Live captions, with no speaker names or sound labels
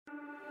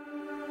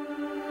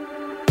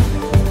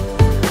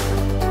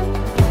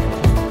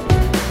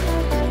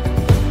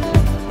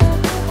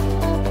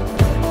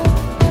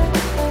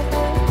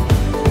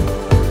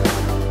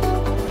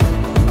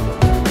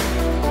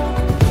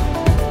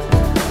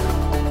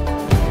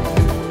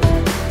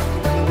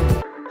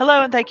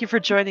Hello, and thank you for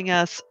joining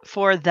us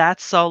for That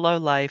Solo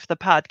Life, the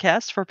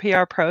podcast for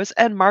PR pros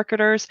and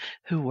marketers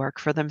who work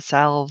for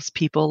themselves.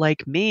 People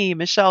like me,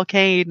 Michelle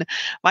Kane.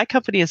 My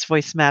company is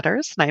Voice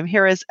Matters, and I'm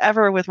here as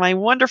ever with my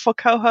wonderful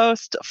co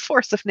host,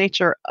 force of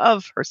nature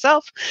of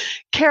herself,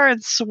 Karen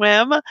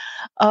Swim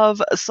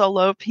of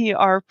Solo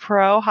PR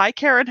Pro. Hi,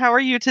 Karen. How are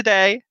you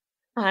today?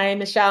 Hi,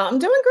 Michelle. I'm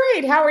doing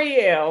great. How are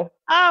you?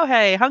 Oh,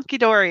 hey, hunky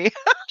dory.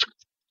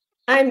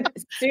 I'm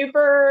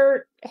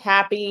super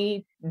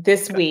happy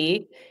this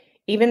week.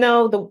 Even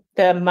though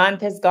the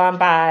month has gone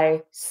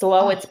by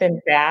slow, Oh, it's been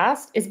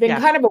fast. It's been yeah.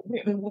 kind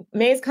of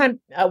May's kind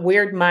of a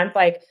weird month.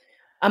 Like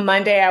a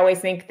Monday, I always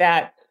think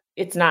that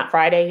it's not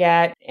Friday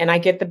yet, and I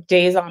get the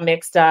days all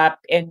mixed up,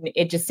 and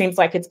it just seems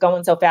like it's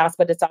going so fast,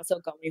 but it's also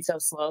going so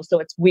slow. So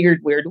it's weird,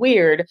 weird,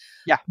 weird.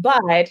 Yeah.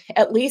 But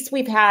at least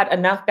we've had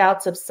enough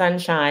bouts of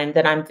sunshine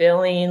that I'm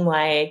feeling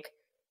like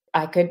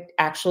I could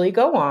actually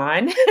go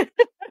on.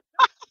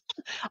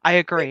 I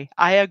agree.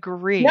 I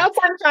agree. No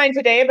sunshine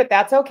today, but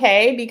that's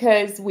okay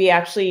because we Yeah.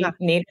 actually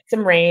needed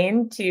some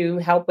rain to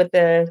help with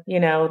the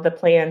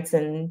plants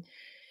and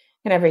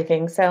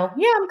everything. So,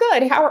 yeah, I'm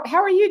good.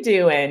 How are you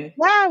doing?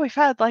 Yeah, we've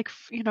had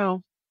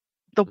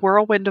the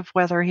whirlwind of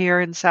weather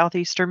here in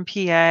southeastern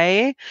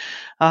PA.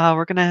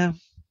 We're gonna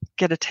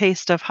get a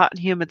taste of hot and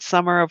humid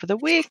summer over the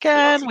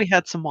weekend. We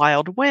had some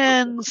wild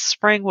winds,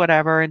 spring,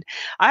 whatever, and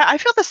I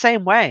feel the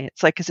same way.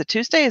 It's like, is it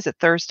Tuesday? Is it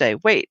Thursday?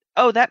 Wait,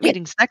 oh, that Yeah,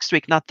 meeting's next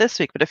week, not this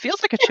week, but it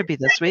feels like it should be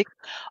this week.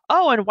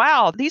 Oh, and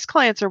wow, these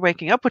clients are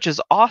waking up, which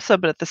is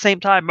awesome, but at the same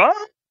time,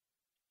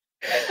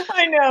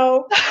 I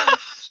know.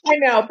 I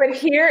know, but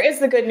here is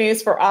the good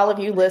news for all of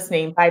you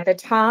listening. By the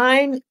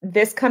time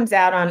this comes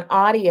out on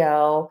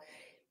audio,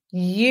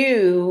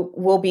 you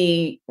will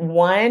be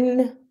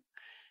 1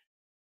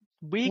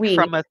 week week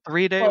from a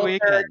 3-day closer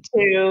weekend.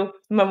 to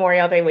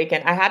Memorial Day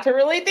weekend. I had to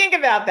really think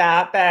about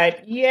that,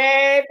 but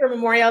yay for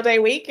Memorial Day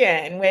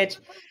weekend, which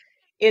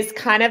is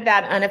kind of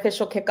that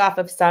unofficial kickoff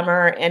of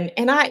summer. And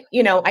I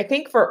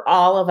think for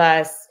all of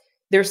us,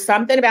 there's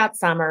something about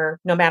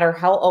summer, no matter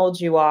how old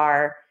you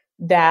are,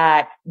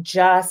 that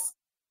just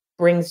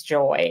brings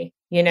joy.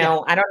 Yeah,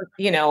 I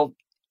don't,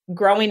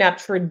 growing up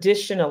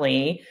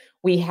traditionally,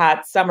 we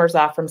had summers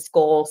off from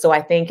school. So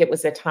I think it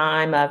was a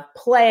time of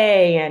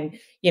play and,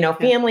 yeah,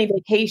 family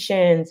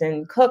vacations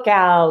and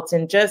cookouts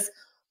and just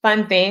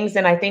fun things.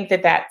 And I think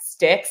that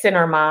sticks in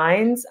our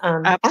minds. I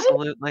don't know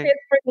absolutely. if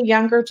it's for the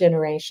younger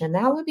generation.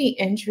 That would be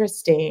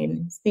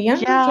interesting. Is the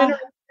younger Yeah.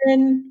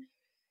 generation?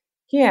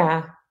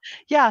 Yeah.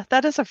 Yeah,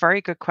 that is a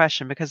very good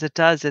question because it's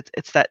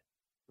that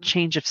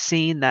change of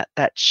scene, that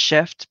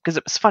shift. Because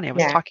it was funny, I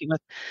was Yeah. talking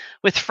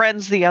with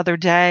friends the other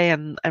day,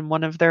 and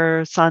one of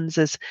their sons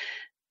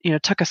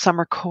took a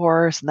summer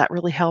course, and that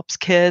really helps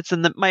kids,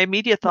 and my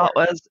immediate Yeah. thought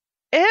was,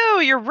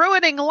 "Ew, you're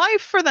ruining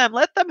life for them.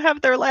 Let them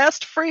have their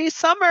last free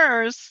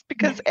summers,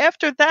 because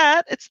after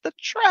that, it's the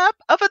trap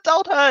of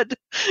adulthood."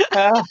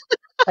 Oh,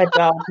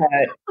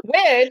 adulthood,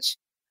 which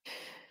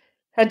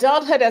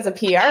adulthood as a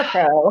PR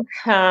pro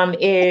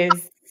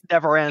is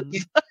Never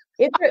ends.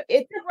 it's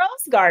a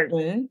rose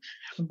garden,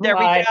 There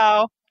we but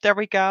go. There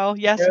we go.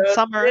 Yes, in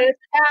summer. roses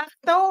have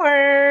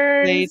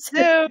They thorns.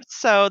 do.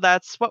 So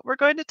that's what we're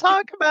going to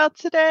talk about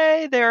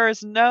today. There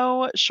is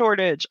no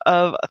shortage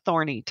of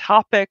thorny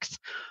topics,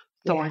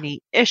 Yeah,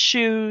 thorny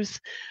issues,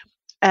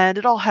 and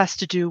it all has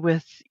to do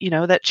with,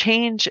 that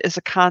change is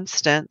a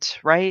constant,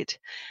 right?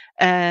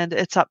 And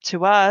it's up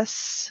to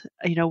us.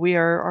 We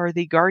are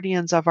the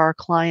guardians of our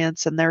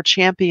clients and their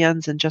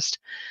champions, and just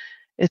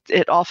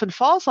it often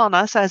falls on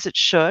us, as it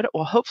should.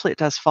 Well, hopefully it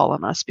does fall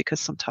on us, because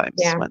sometimes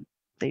yeah, when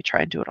they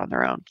try and do it on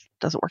their own, it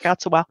doesn't work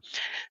out so well.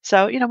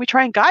 So, we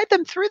try and guide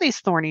them through these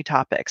thorny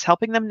topics,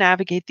 helping them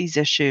navigate these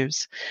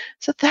issues.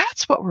 So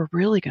that's what we're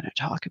really going to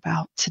talk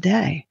about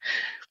today.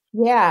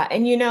 yeah.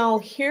 And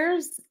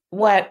here's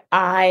what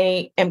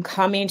I am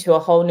coming to a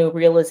whole new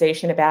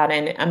realization about,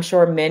 and I'm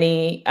sure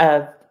many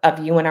of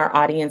you in our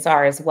audience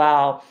are as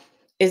well,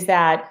 is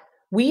that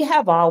we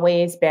have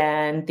always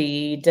been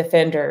the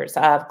defenders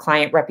of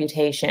client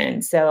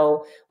reputation.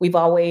 So we've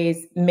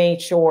always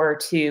made sure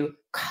to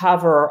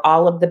cover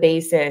all of the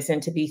bases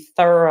and to be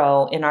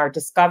thorough in our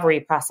discovery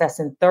process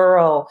and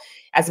thorough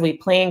as we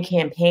plan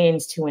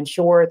campaigns to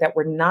ensure that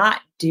we're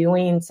not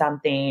doing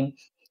something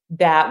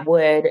that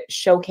would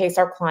showcase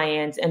our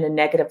clients in a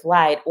negative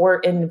light or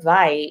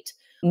invite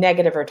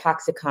negative or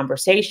toxic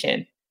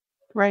conversation.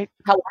 Right.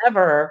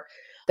 However,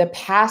 the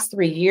past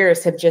 3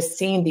 years have just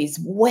seen these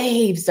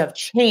waves of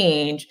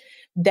change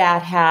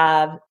that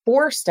have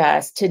forced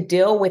us to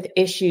deal with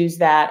issues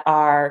that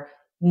are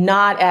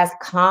not as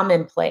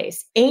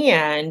commonplace.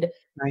 And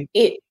Right.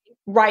 it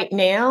right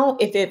now,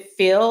 if it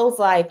feels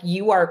like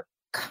you are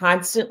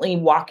constantly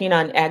walking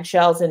on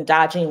eggshells and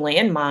dodging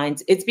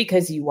landmines, it's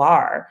because you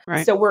are.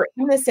 Right. So we're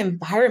in this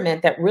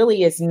environment that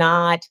really is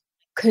not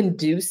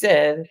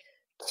conducive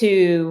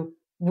to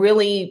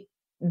really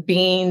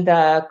being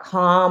the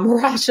calm,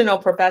 rational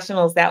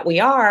professionals that we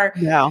are.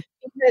 Yeah.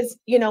 Because,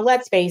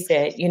 let's face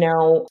it,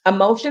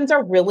 emotions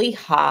are really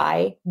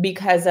high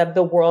because of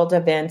the world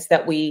events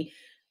that we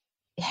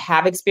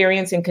have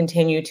experienced and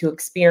continue to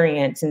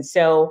experience. And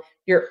so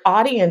your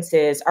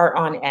audiences are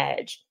on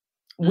edge.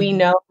 We Mhm.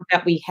 know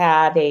that we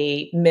have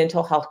a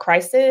mental health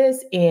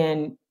crisis,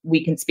 and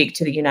we can speak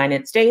to the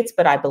United States,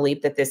 but I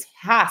believe that this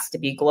has to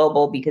be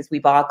global because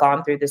we've all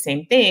gone through the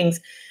same things.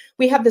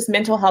 We have this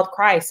mental health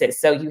crisis.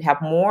 So you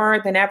have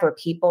more than ever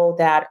people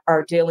that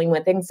are dealing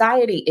with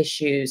anxiety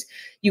issues.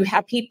 You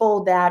have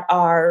people that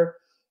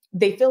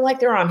they feel like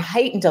they're on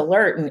heightened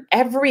alert and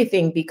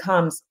everything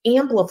becomes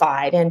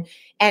amplified, and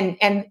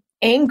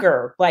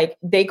anger, like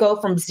they go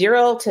from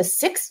 0 to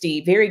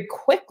 60 very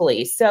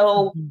quickly.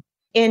 So Mhm.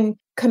 in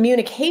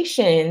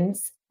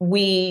communications,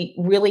 we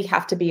really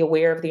have to be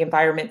aware of the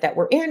environment that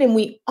we're in. And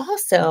we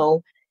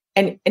also,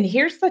 and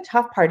here's the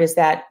tough part, is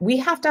that we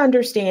have to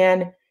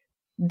understand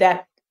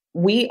that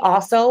we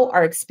also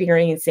are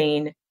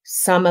experiencing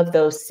some of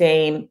those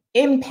same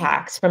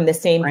impacts from the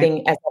same Right.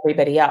 thing as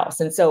everybody else.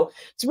 And so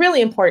it's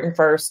really important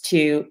first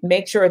to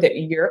make sure that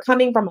you're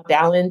coming from a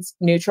balanced,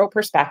 neutral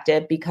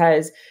perspective,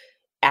 because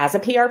as a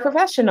PR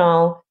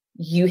professional,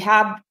 you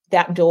have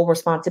that dual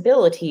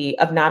responsibility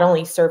of not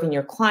only serving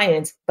your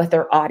clients, but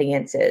their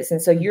audiences.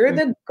 And so you're Mhm.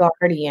 the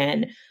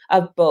guardian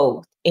of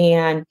both.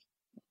 And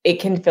it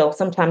can feel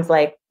sometimes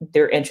like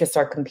their interests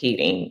are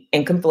competing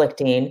and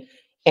conflicting,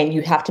 and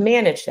you have to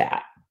manage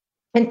that.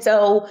 And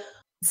so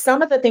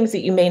some of the things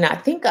that you may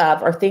not think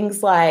of are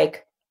things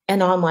like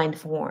an online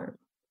form.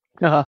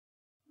 Uh-huh.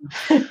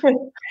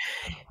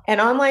 An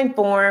online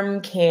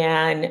form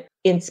can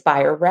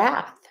inspire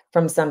wrath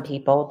from some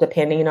people,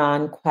 depending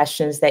on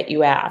questions that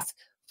you ask.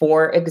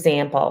 For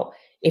example,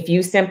 if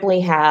you simply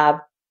have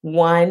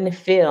one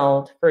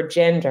field for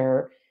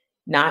gender,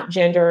 not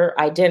gender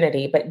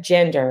identity, but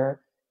gender,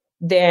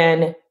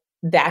 then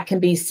that can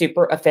be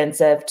super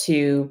offensive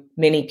to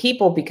many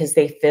people because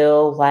they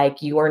feel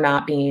like you are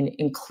not being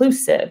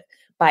inclusive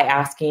by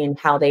asking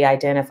how they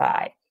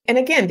identify. And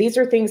again, these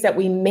are things that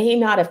we may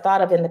not have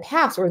thought of in the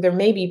past, or there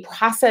may be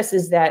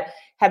processes that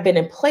have been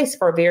in place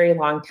for a very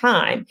long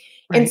time.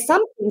 In Right.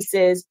 some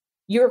cases,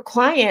 your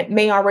client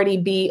may already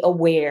be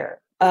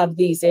aware of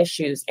these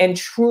issues and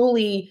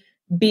truly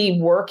be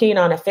working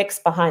on a fix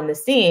behind the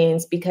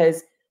scenes,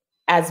 because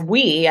as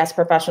we as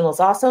professionals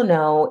also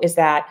know, is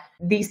that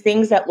these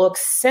things that look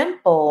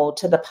simple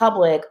to the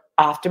public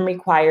often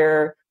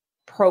require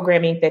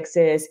programming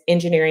fixes,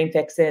 engineering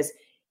fixes,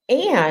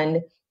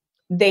 and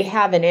they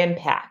have an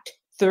impact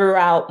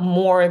throughout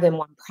more than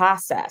one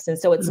process. And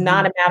so it's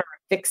not Mhm. a matter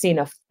of fixing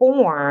a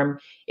form,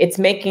 it's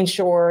making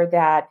sure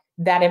that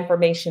that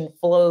information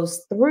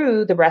flows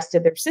through the rest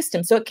of their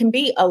system. So it can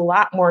be a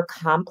lot more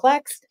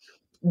complex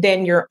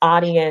than your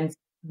audience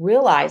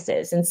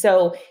realizes. And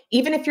so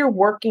even if you're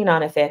working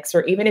on a fix,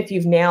 or even if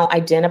you've now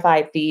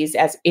identified these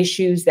as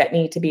issues that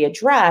need to be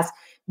addressed,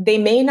 they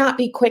may not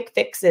be quick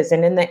fixes.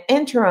 And in the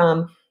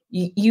interim,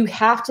 you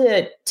have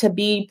to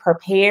be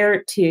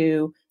prepared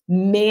to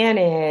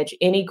manage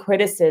any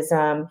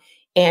criticism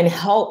and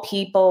help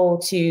people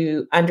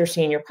to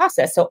understand your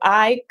process. So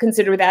I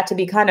consider that to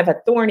be kind of a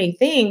thorny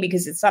thing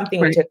because it's something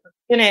we Right. took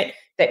in it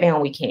that now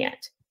we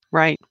can't.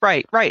 Right,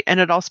 right, right,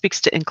 and it all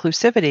speaks to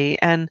inclusivity,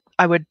 and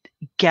I would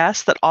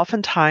guess that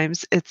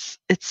oftentimes it's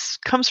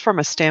comes from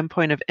a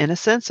standpoint of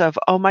innocence of,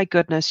 "Oh my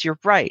goodness, you're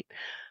right.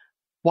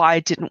 Why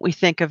didn't we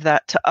think of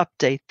that to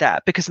update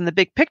that?" Because in the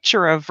big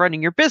picture of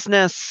running your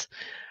business,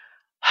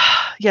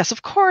 yes,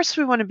 of course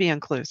we wanna be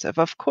inclusive,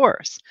 of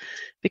course,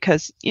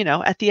 because,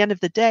 at the end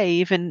of the day,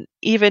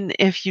 even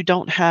if you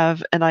don't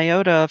have an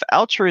iota of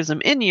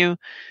altruism in you,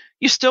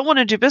 you still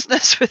wanna do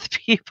business with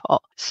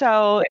people.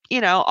 So,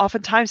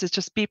 oftentimes it's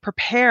just be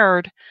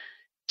prepared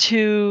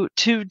to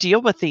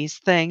deal with these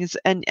things,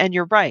 and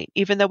you're right,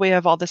 even though we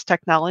have all this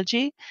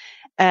technology,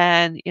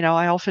 and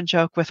I often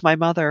joke with my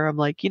mother, I'm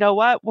like, you know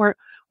what,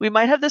 we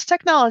might have this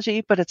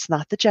technology, but it's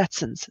not the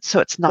Jetsons,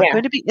 so it's not Yeah.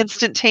 going to be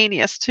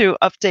instantaneous to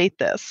update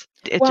this.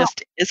 It Well,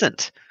 just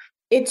isn't.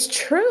 it's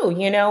true,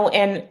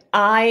 and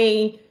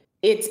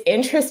it's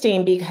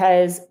interesting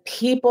because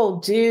people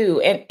do,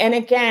 and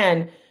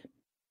again,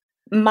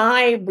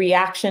 my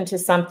reaction to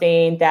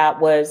something that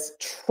was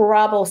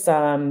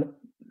troublesome,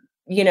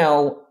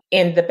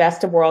 in the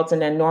best of worlds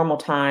and in normal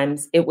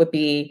times, it would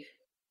be,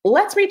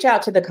 let's reach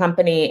out to the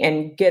company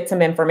and get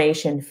some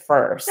information Yeah,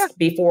 first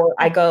before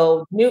I yeah,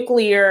 go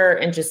nuclear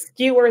and just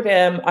skewer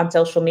them on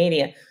social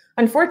media.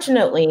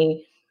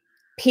 Unfortunately,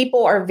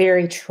 people are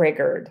very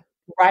triggered,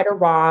 right or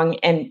wrong,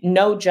 and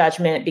no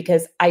judgment,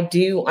 because I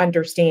do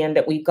understand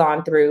that we've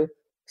gone through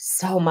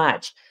so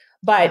much.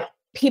 yeah. But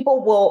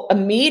people will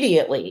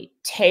immediately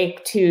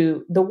take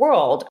to the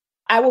world.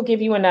 I will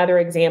give you another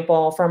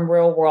example from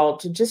real world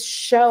to just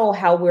show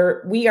how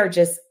we're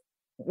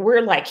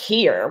like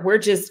here. We're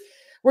just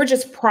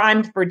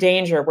primed for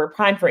danger. We're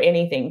primed for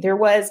anything. There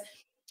was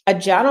a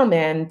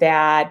gentleman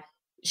that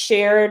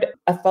shared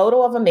a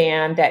photo of a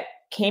man that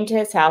came to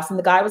his house, and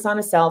the guy was on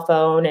a cell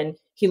phone, and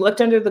he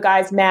looked under the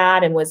guy's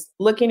mat and was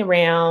looking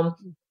around.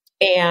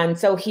 And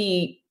so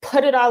he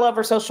put it all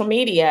over social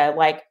media,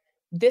 like,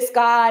 this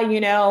guy,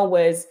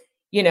 was,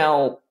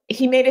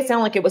 he made it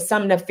sound like it was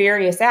some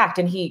nefarious act,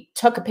 and he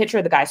took a picture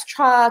of the guy's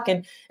truck.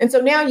 And so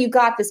now you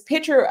got this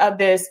picture of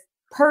this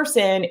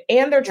person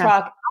and their Yeah.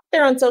 truck out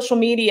there on social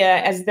media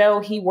as though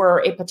he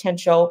were a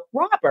potential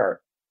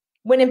robber.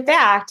 When in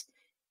fact,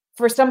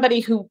 for somebody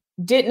who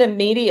didn't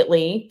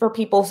immediately, for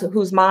people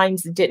whose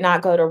minds did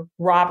not go to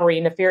robbery,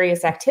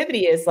 nefarious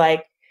activity, is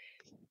like,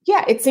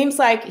 yeah, it seems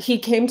like he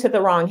came to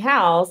the wrong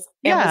house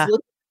and was Yeah.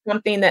 looking for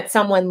something that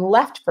someone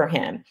left for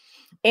him.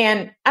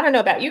 And I don't know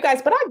about you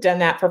guys, but I've done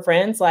that for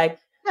friends. Like,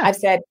 Yeah. I've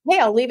said, hey,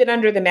 I'll leave it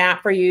under the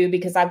mat for you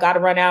because I've got to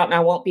run out and I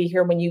won't be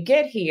here when you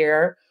get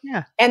here.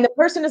 Yeah. And the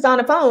person is on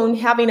a phone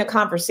having a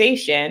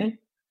conversation.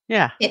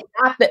 Yeah.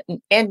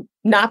 And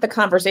not the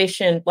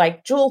conversation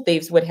like jewel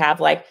thieves would have,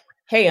 like,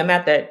 hey, I'm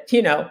at the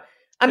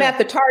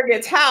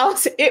target's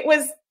house. It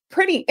was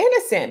pretty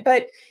innocent,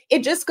 but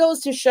it just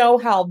goes to show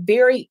how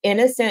very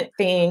innocent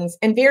things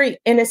and very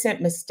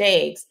innocent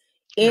mistakes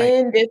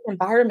in this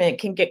environment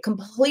can get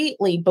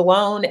completely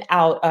blown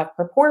out of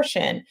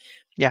proportion.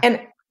 Yeah.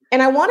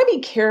 And I want to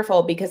be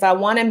careful because I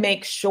want to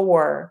make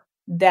sure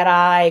that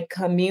I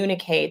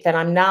communicate that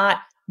I'm not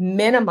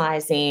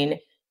minimizing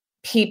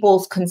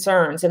people's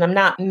concerns and I'm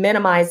not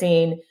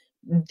minimizing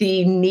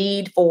the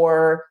need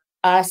for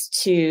us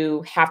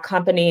to have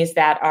companies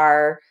that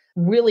are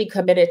really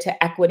committed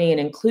to equity and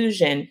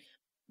inclusion.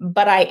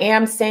 But I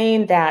am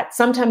saying that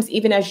sometimes,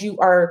 even as you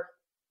are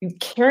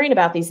caring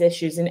about these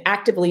issues and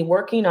actively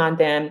working on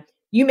them,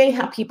 you may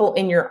have people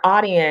in your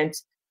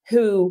audience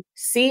who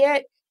see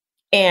it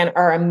and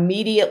are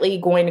immediately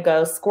going to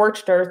go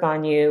scorched earth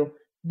on you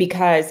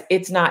because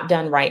it's not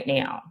done right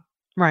now.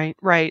 Right,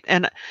 right.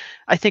 And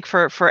I think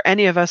for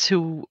any of us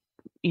who,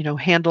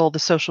 handle the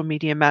social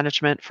media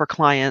management for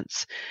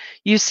clients,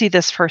 you see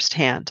this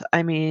firsthand.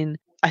 I mean,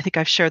 I think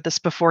I've shared this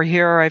before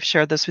here. I've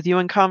shared this with you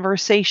in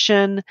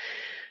conversation.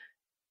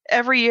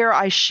 Every year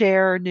I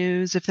share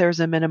news if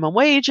there's a minimum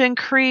wage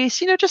increase,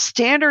 just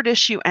standard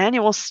issue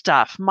annual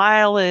stuff,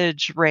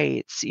 mileage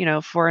rates,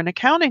 for an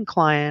accounting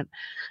client.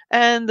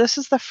 And this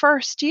is the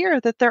first year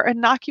that their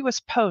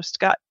innocuous post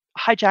got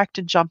hijacked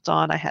and jumped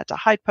on. I had to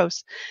hide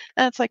posts.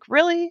 And it's like,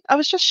 really? I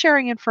was just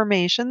sharing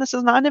information. This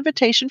is not an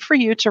invitation for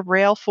you to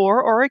rail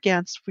for or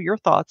against for your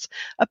thoughts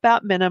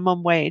about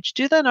minimum wage.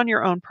 Do that on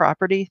your own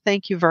property.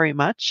 Thank you very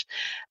much.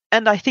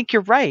 And I think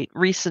you're right.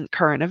 Recent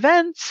current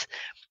events,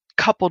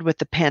 coupled with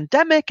the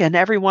pandemic, and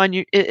everyone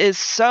is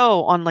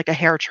so on like a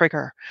hair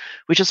trigger.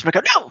 We just want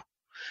to go, no,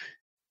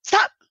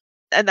 stop.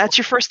 And that's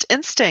your first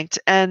instinct.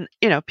 And,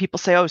 people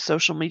say, oh,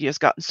 social media has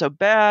gotten so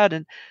bad.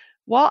 And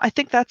well, I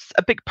think that's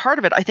a big part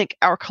of it. I think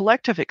our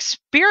collective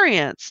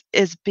experience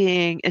is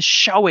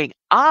showing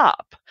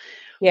up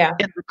Yeah.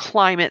 in the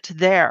climate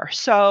there.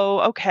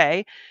 So,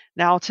 okay,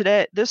 now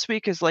this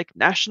week is like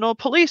National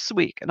Police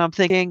Week. And I'm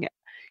thinking,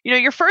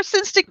 your first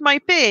instinct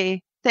might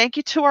be, thank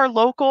you to our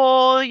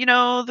local,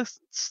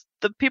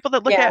 the people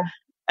that look Yeah. at,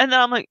 and then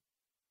I'm like,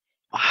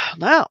 wow,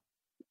 no.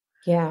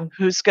 Yeah.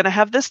 Who's going to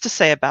have this to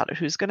say about it?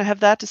 Who's going to have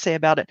that to say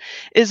about it?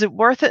 Is it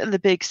worth it in the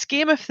big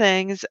scheme of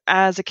things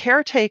as a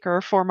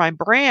caretaker for my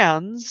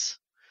brands?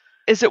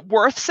 Is it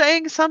worth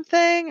saying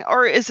something?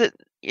 Or is it,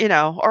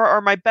 or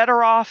am I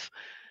better off,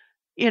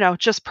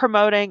 just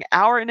promoting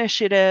our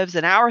initiatives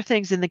and our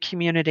things in the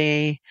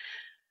community?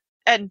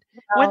 And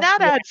when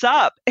that adds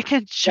up, it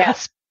can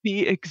just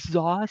be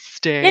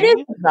exhausting. It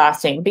is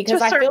exhausting because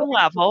to a I certain feel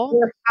like level.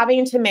 we're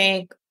having to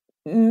make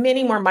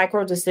many more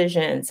micro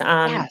decisions.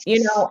 Yes.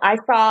 I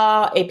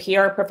saw a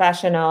PR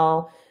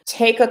professional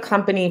take a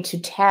company to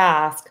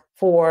task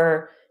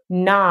for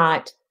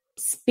not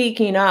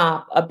speaking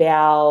up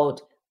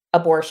about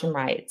abortion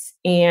rights.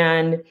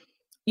 And,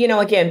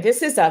 again,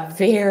 this is a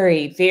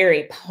very,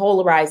 very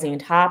polarizing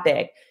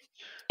topic.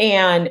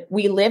 And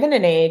we live in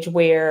an age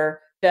where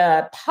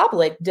the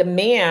public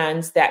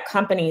demands that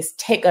companies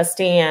take a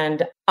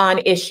stand on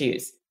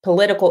issues,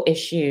 political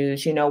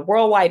issues,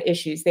 worldwide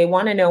issues. They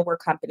want to know where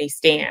companies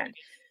stand.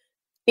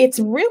 It's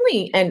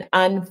really an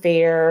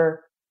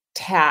unfair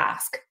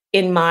task,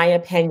 in my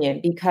opinion,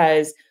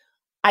 because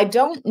I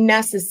don't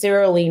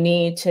necessarily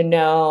need to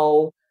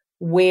know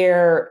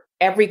where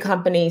every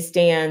company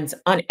stands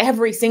on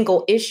every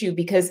single issue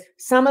because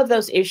some of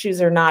those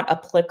issues are not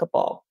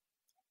applicable.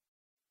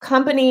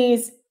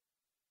 Companies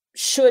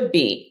should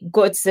be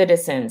good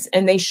citizens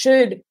and they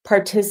should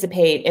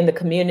participate in the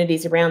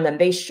communities around them.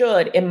 They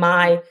should, in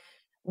my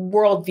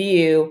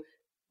worldview,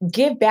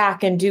 give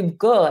back and do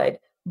good.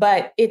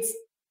 But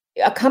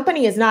a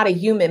company is not a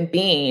human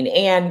being.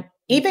 And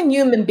even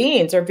human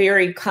beings are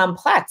very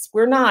complex.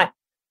 We're not,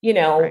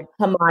 Right.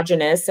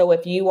 homogenous. So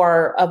if you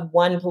are of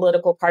one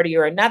political party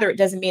or another, it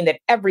doesn't mean that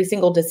every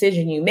single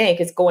decision you make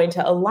is going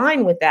to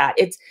align with that.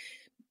 It's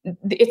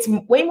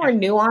way more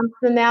nuanced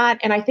than that.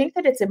 And I think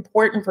that it's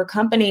important for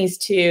companies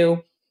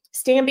to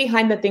stand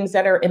behind the things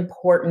that are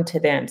important to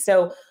them.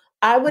 So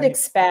I would Right.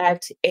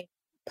 expect a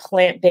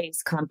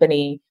plant-based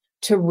company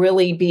to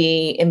really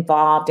be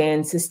involved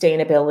in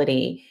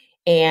sustainability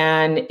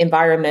and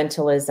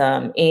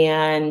environmentalism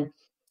and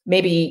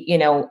maybe,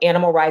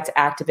 animal rights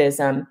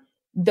activism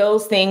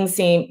those things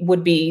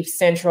would be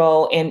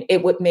central and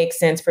it would make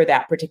sense for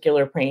that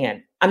particular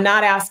brand. I'm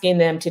not asking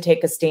them to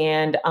take a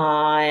stand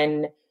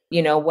on,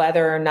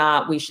 whether or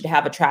not we should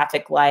have a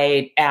traffic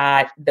light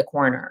at the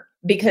corner,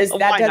 because that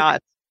Why doesn't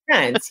not? make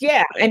sense.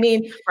 Yeah. I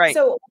mean, Right.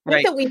 so I think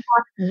Right. that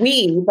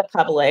we, the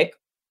public,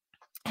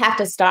 have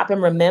to stop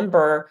and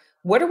remember,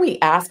 what are we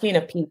asking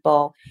of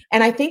people?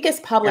 And I think as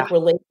public Yeah.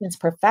 relations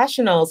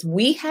professionals,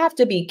 we have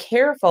to be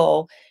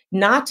careful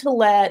not to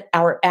let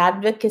our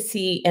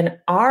advocacy and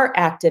our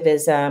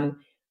activism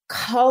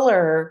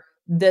color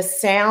the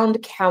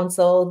sound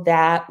counsel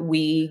that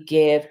we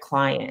give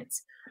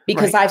clients.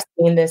 Because Right. I've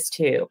seen this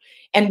too.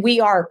 And we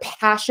are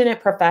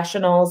passionate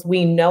professionals.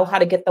 We know how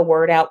to get the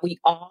word out. We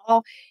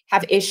all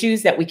have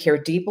issues that we care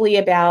deeply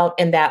about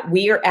and that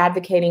we are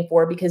advocating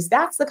for, because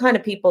that's the kind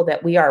of people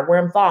that we are.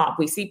 We're involved.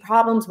 We see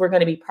problems. We're going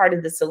to be part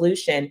of the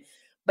solution.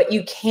 But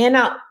you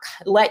cannot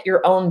let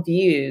your own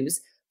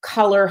views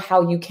color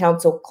how you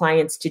counsel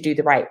clients to do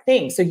the right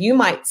thing. So you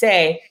might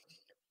say,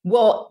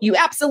 well, you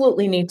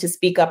absolutely need to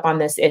speak up on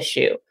this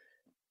issue.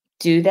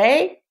 Do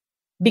they?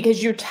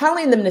 Because you're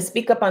telling them to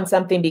speak up on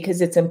something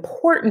because it's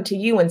important to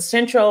you and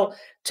central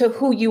to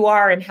who you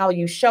are and how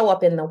you show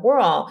up in the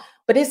world.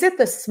 But is it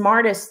the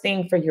smartest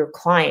thing for your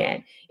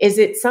client? Is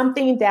it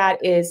something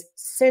that is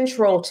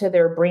central to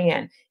their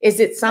brand? Is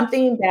it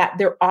something that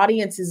their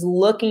audience is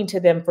looking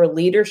to them for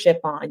leadership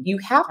on? You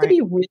have to Right.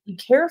 be really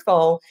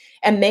careful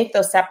and make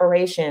those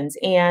separations.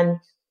 And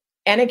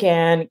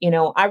again,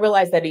 I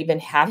realize that even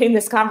having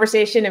this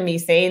conversation and me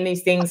saying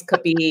these things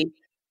could be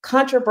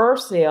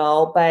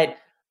controversial, but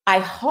I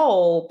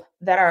hope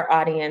that our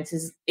audience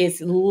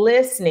is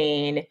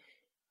listening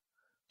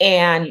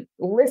and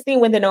listening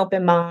with an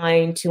open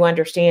mind to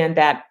understand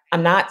that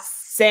I'm not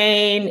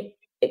saying,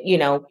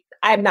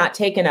 I'm not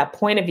taking a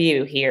point of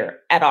view here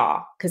at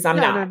all, because I'm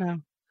No, no, not.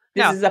 no.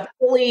 This No. is a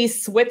fully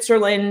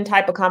Switzerland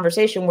type of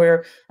conversation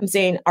where I'm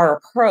saying our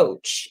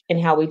approach and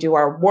how we do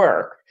our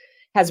work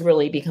has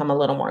really become a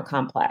little more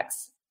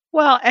complex.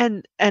 Well,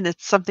 and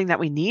it's something that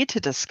we need to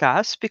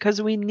discuss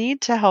because we need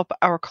to help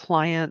our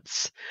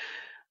clients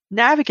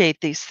navigate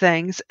these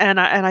things. And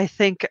I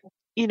think,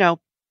 you know,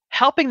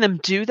 helping them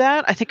do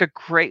that, I think a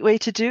great way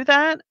to do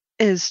that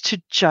is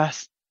to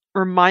just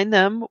remind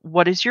them,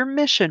 what is your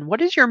mission? What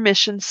is your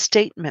mission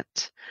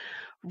statement?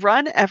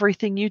 Run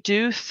everything you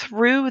do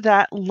through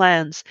that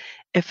lens.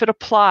 If it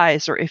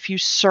applies or if you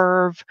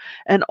serve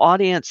an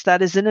audience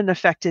that is in an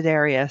affected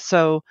area.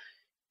 So,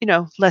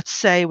 let's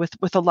say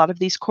with a lot of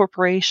these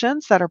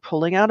corporations that are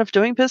pulling out of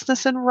doing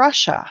business in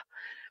Russia,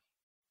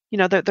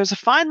 there's a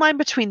fine line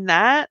between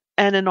that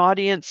and an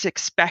audience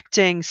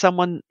expecting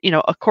someone,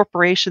 a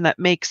corporation that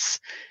makes,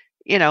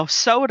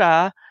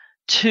 soda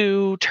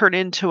to turn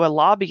into a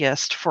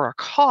lobbyist for a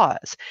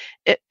cause.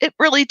 It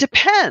really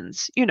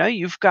depends.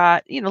 You've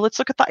got, let's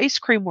look at the ice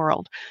cream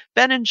world.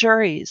 Ben and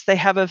Jerry's, they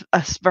have a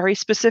very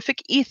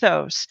specific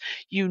ethos.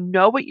 You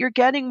know what you're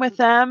getting with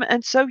them.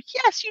 And so,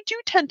 yes, you do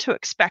tend to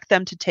expect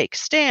them to take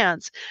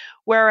stands.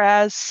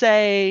 Whereas,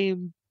 say,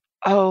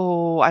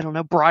 oh, I don't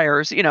know,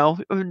 Breyers,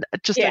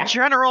 just a Yeah.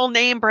 general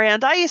name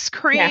brand ice Yeah.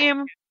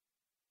 cream.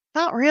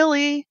 Not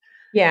really.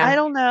 I Yeah.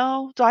 don't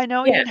know. Do I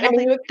know Yeah. even I how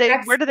mean, you they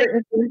expect where do they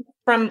certain things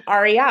from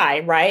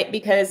REI, right?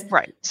 Because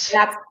Right.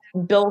 that's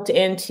built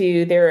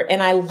into their,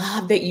 and I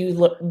love that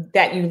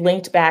that you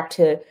linked back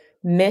to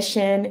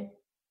mission,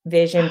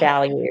 vision,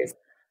 values.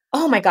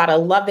 Oh my God, I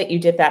love that you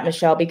did that,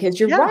 Michelle, because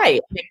you're Yeah,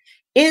 right. Like,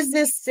 is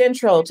this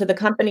central to the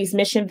company's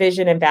mission,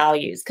 vision, and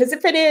values? Because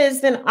if it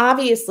is, then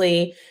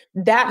obviously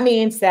that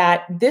means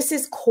that this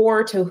is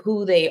core to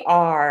who they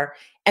are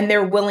and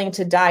they're willing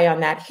to die on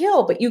that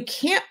hill. But you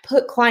can't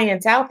put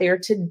clients out there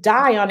to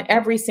die on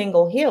every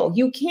single hill.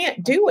 You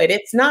can't do it.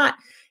 It's not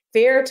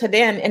fair to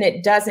them and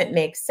it doesn't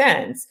make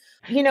sense.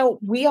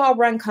 We all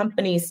run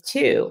companies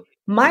too.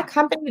 My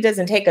company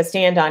doesn't take a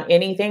stand on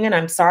anything. And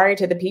I'm sorry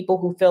to the people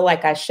who feel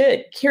like I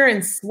should.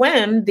 Karen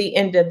Swim, the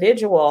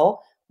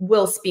individual,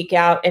 will speak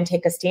out and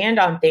take a stand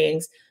on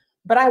things.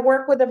 But I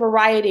work with a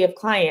variety of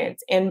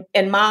clients and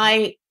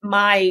my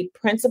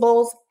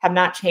principles have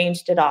not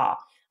changed at all.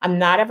 I'm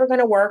not ever going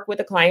to work with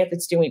a client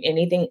that's doing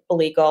anything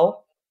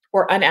illegal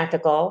or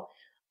unethical.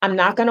 I'm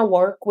not going to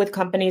work with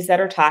companies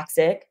that are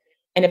toxic.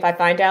 And if I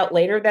find out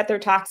later that they're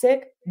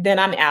toxic, then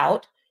I'm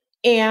out.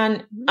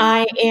 And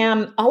I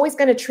am always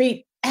going to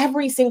treat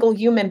every single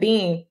human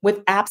being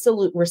with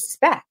absolute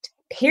respect,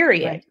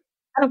 period. right,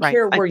 I don't right.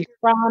 care where you're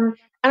from.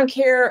 I don't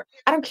care.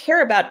 I don't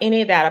care about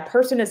any of that. A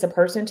person is a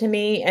person to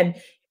me, and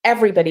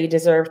everybody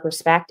deserves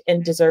respect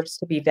and deserves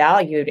to be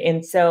valued.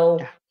 And so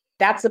Yeah.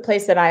 that's the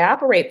place that I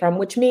operate from,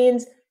 which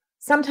means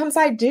sometimes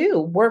I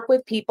do work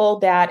with people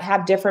that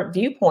have different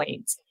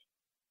viewpoints.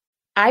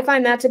 I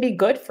find that to be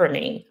good for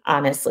me, Yeah.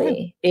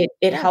 honestly. It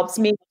Yeah. helps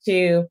me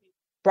to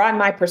broaden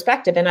my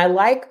perspective. And I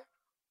like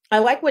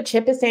what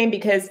Chip is saying,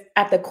 because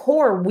at the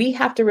core, we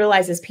have to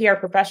realize as PR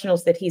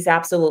professionals that he's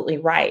absolutely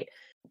right.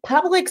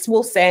 Publics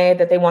will say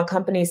that they want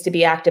companies to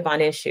be active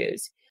on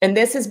issues. And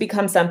this has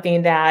become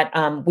something that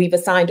we've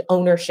assigned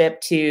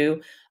ownership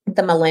to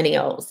the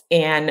millennials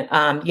and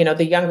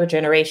the younger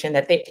generation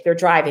that they're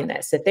driving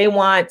this, that they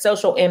want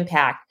social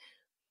impact.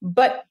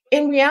 But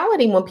in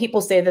reality, when people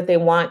say that they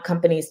want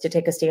companies to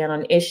take a stand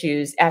on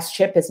issues, as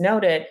Chip has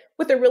noted,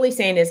 what they're really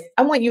saying is,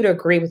 I want you to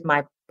agree with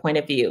my point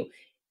of view.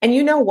 And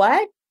you know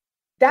what?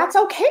 That's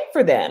okay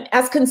for them.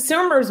 As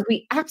consumers,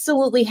 we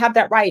absolutely have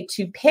that right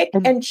to pick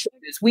and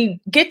choose. We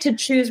get to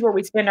choose where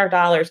we spend our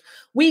dollars.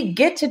 We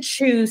get to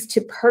choose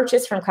to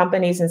purchase from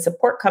companies and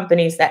support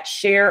companies that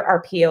share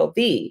our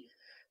POV.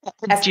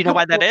 Do you know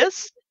why that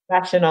is?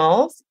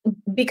 Professionals,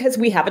 because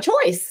we have a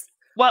choice.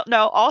 Well,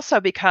 no, also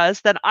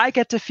because then I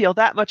get to feel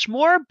that much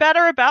more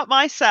better about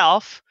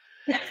myself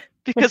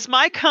because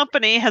my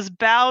company has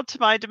bowed to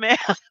my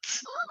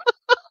demands.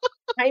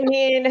 I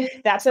mean,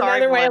 that's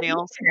another way of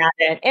looking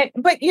at it.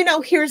 But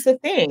here's the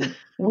thing.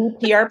 We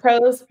PR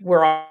pros,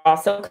 we're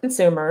also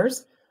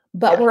consumers,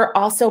 but we're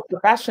also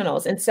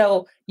professionals. And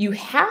so you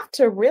have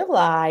to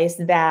realize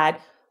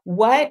that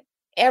what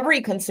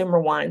every consumer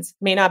wants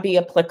may not be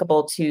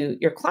applicable to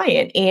your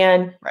client.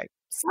 And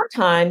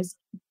sometimes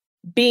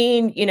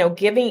giving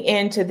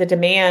in to the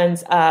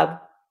demands of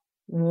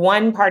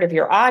one part of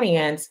your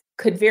audience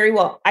could very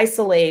well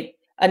isolate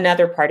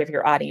another part of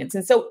your audience.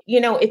 And so,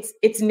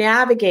 it's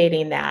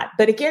navigating that.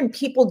 But again,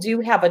 people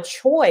do have a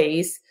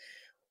choice.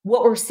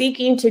 What we're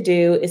seeking to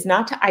do is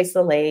not to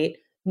isolate,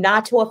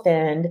 not to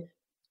offend,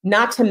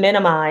 not to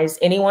minimize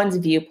anyone's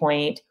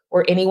viewpoint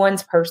or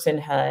anyone's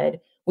personhood.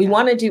 We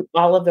want to do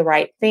all of the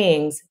right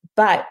things,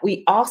 but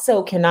we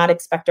also cannot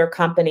expect our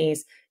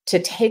companies to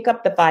take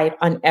up the fight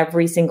on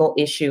every single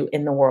issue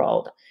in the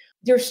world.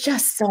 There's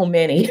just so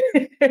many.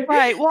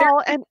 Right.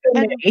 Well, and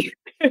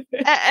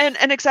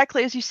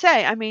exactly as you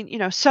say, I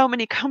mean, so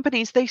many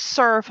companies, they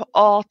serve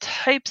all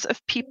types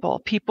of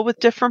people with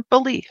different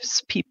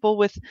beliefs, people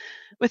with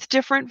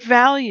different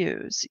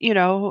values,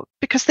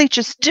 because they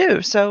just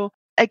do. So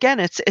again,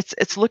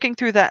 it's looking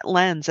through that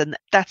lens, and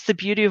that's the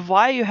beauty of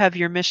why you have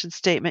your mission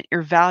statement,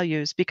 your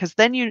values, because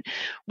then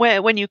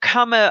when you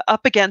come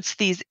up against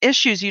these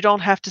issues, you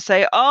don't have to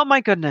say, "Oh my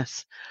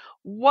goodness,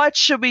 what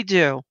should we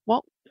do?"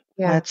 Well,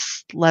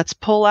 let's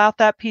pull out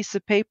that piece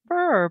of paper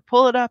or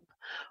pull it up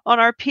on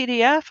our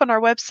PDF on our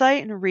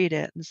website and read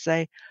it and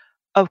say,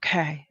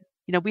 okay,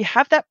 we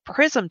have that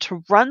prism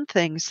to run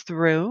things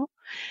through.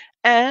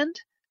 And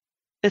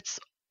it's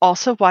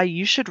also why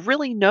you should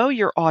really know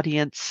your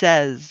audience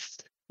says,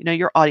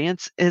 your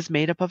audience is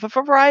made up of a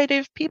variety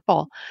of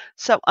people.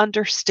 So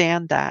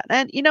understand that.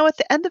 And, at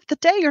the end of the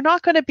day, you're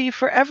not going to be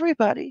for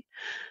everybody.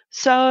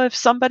 So if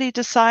somebody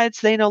decides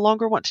they no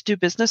longer want to do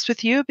business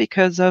with you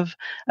because of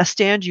a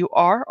stand you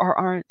are or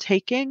aren't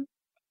taking,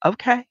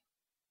 okay.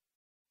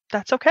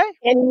 That's okay.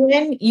 And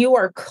when you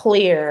are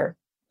clear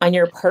on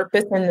your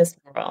purpose in this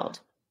world,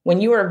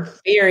 when you are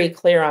very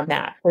clear on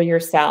that for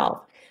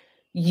yourself,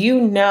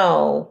 you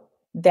know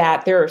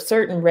that there are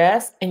certain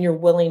risks and you're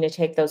willing to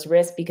take those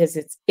risks because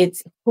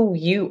it's who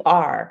you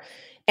are.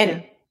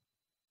 And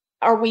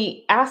are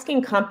we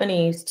asking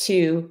companies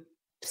to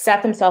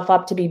set themselves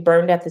up to be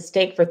burned at the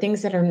stake for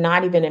things that are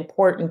not even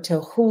important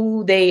to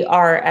who they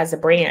are as a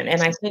brand?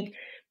 And I think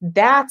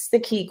that's the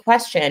key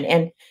question.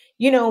 And,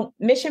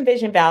 mission,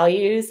 vision,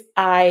 values,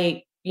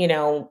 I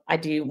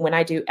do, when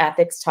I do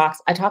ethics talks,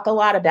 I talk a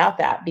lot about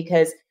that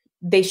because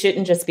they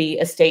shouldn't just be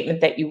a statement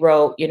that you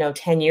wrote,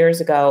 10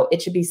 years ago.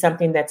 It should be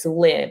something that's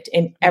lived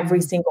in every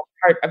single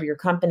part of your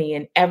company,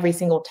 in every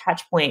single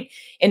touch point,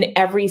 in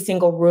every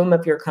single room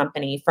of your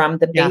company, from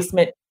the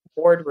basement to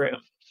the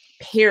boardroom,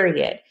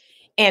 period.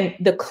 And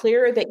the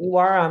clearer that you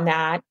are on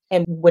that,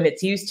 and when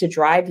it's used to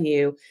drive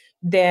you,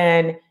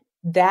 then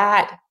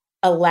that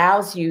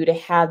allows you to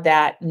have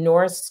that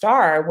North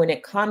Star when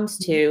it comes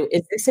to,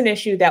 is this an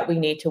issue that we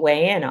need to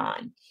weigh in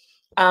on?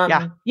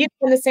 In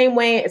the same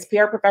way as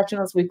PR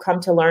professionals, we've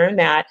come to learn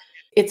that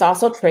it's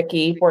also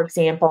tricky, for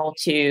example,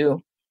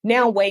 to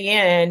now weigh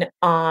in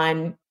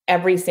on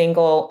every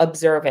single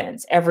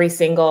observance, every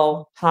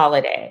single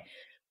holiday,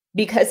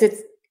 because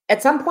it's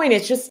at some point,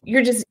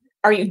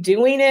 are you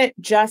doing it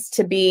just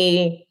to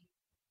be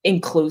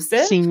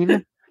inclusive?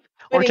 Seen.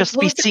 Or just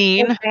be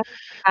seen.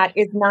 That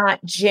is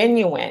not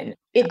genuine.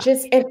 It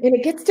just, and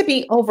it gets to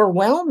be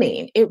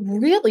overwhelming. It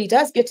really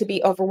does get to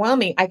be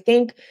overwhelming. I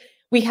think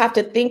we have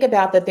to think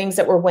about the things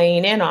that we're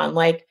weighing in on.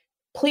 Like,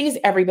 please,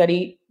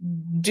 everybody,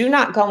 do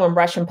not go and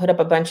rush and put up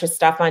a bunch of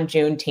stuff on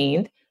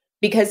Juneteenth,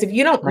 because if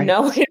you don't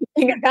know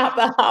anything about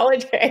the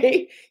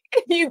holiday,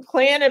 you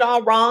plan it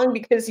all wrong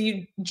because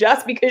you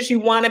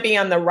want to be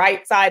on the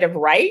right side of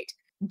right,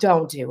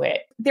 don't do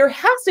it. There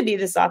has to be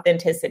this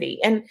authenticity.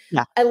 And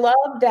I love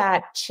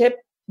that Chip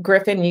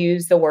Griffin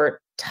used the word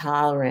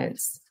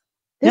tolerance.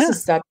 This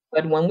is such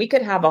a good one. We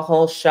could have a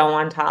whole show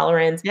on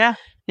tolerance. Yeah.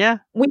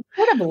 We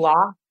could have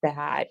lost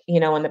that,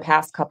 in the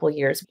past couple of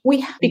years. We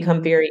have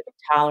become very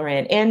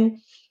intolerant. And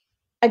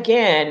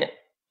again,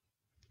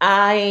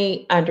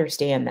 I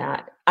understand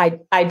that.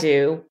 I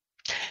do.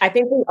 I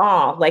think we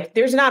all,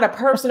 there's not a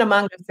person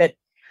among us that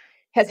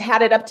has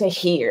had it up to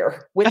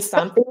here with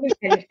something.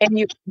 and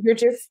you're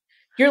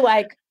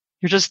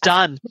just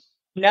done.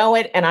 Know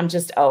it, and I'm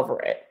just over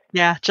it.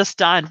 Yeah, just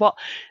done. Well,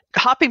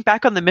 hopping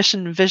back on the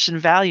mission, vision,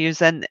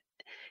 values, and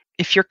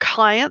if your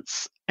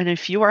clients and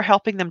if you are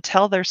helping them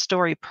tell their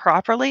story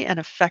properly and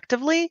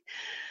effectively,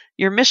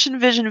 your mission,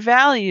 vision,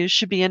 values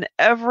should be in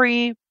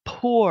every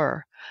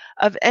pore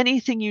of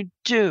anything you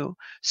do.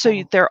 So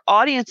Yeah. their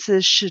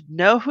audiences should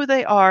know who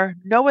they are,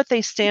 know what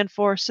they stand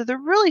for. So there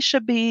really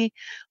should be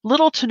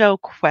little to no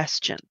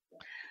question.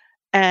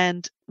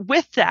 And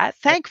with that,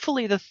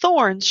 thankfully, the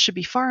thorns should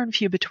be far and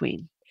few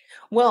between.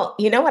 Well,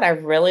 you know what I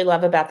really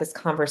love about this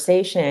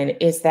conversation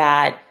is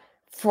that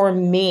for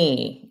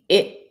me,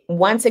 it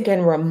once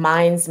again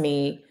reminds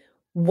me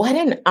what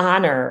an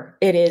honor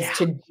it is Yeah.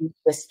 to do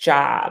this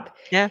job.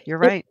 Yeah, you're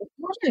right.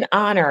 What an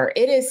honor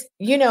it is,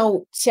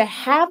 to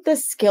have the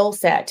skill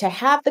set, to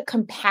have the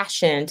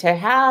compassion, to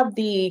have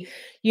the,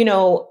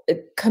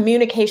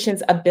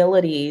 communications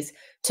abilities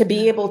to be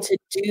Yeah. able to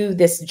do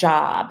this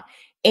job.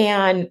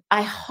 And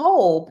I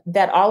hope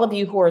that all of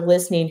you who are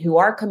listening, who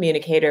are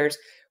communicators,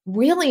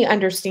 really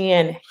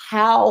understand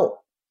how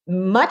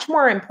much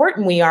more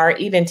important we are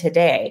even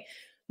today.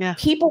 Yeah.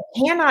 People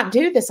cannot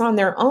do this on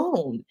their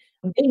own.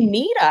 They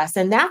need us,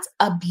 and that's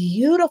a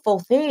beautiful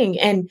thing.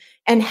 And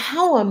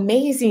how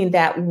amazing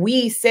that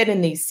we sit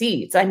in these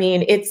seats. I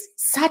mean, it's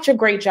such a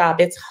great job.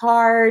 It's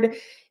hard.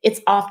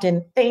 It's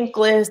often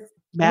thankless.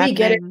 We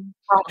get it Maddening.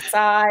 on all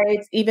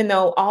sides, even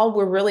though all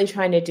we're really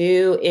trying to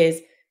do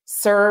is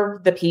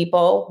serve the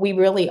people. We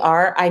really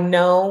are. I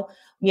know,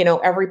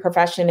 every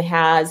profession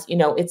has,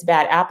 its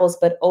bad apples,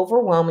 but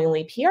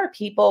overwhelmingly, PR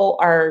people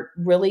are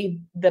really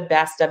the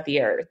best of the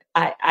earth.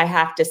 I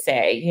have to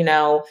say,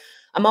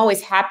 I'm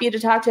always happy to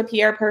talk to a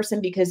PR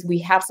person because we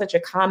have such a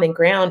common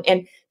ground.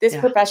 And this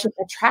Yeah. profession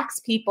attracts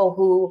people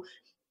who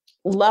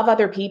love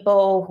other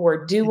people, who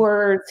are Yeah.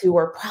 doers, who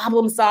are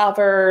problem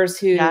solvers,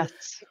 who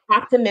Yes. are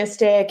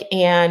optimistic.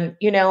 And,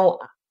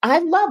 I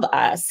love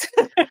us.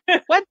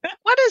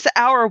 What is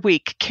our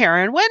week,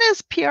 Karen? When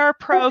is PR What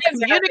Pro is our big?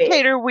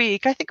 Communicator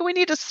Week? I think we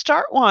need to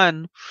start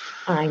one.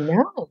 I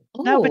know.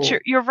 No, but Oh,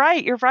 you're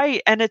right, you're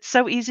right, and it's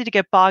so easy to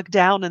get bogged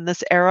down in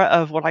this era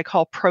of what I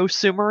call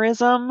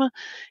prosumerism.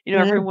 mm,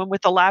 Everyone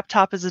with a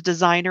laptop is a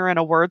designer and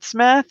a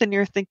wordsmith, and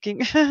you're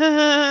thinking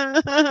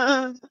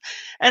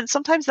and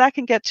sometimes that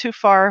can get too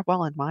far,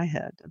 well, in my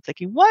head. I'm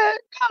thinking,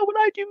 "What? How would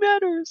I do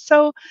matters?"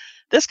 So,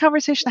 this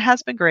conversation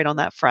has been great on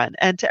that front,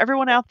 and to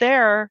everyone out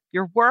there,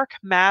 your work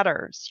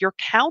matters, your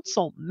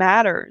counsel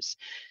matters.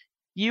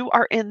 You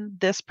are in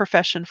this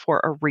profession for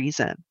a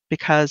reason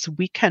because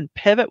we can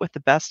pivot with the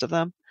best of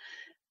them,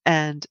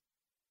 and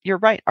you're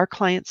right, our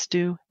clients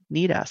do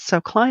need us. So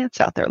clients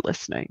out there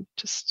listening,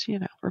 just,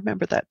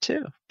 remember that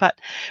too. But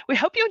we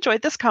hope you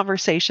enjoyed this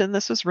conversation.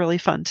 This was really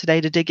fun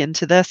today to dig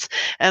into this.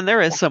 And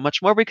there is yeah. so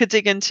much more we could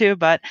dig into,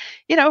 but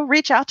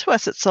reach out to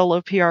us at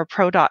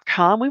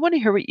soloprpro.com. We want to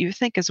hear what you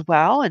think as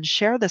well and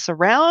share this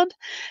around.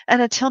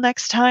 And until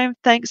next time,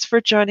 thanks for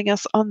joining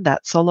us on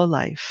That Solo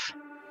Life.